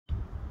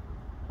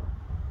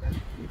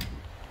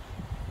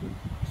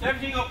Is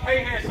everything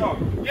okay here, sir?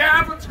 Yeah,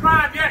 everyone's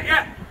grand,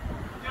 yeah.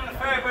 Doing a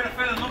fair bit of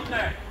filling up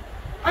there.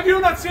 Have you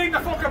not seen the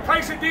fucking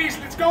price of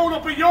diesel? It's going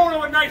up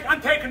 €1 a night.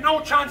 I'm taking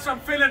no chance on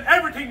filling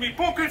everything. Me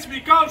buckets, me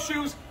golf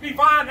shoes, me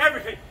van,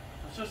 everything.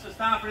 It's just the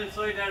staff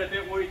inside there a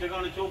bit worried they're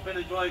going to jump in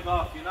and drive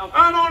off, you know?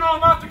 Oh, no,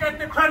 not to get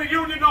the credit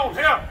union note.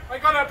 Here, I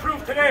got to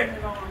approve today.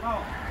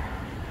 No.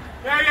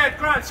 Yeah,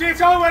 grand. See,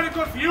 it's all well and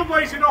good for you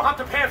boys. You don't have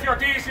to pay for your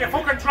diesel. You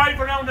fucking drive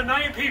around the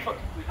 9 people.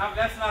 We have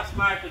less last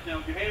market now,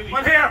 do you hear me?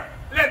 Well, here,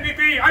 let me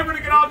be. I'm going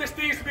to get all this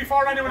diesel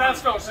before anyone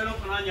else does. Fill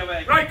up and on your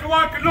way. Right, go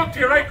on. Good luck to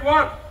you. Right, go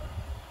on.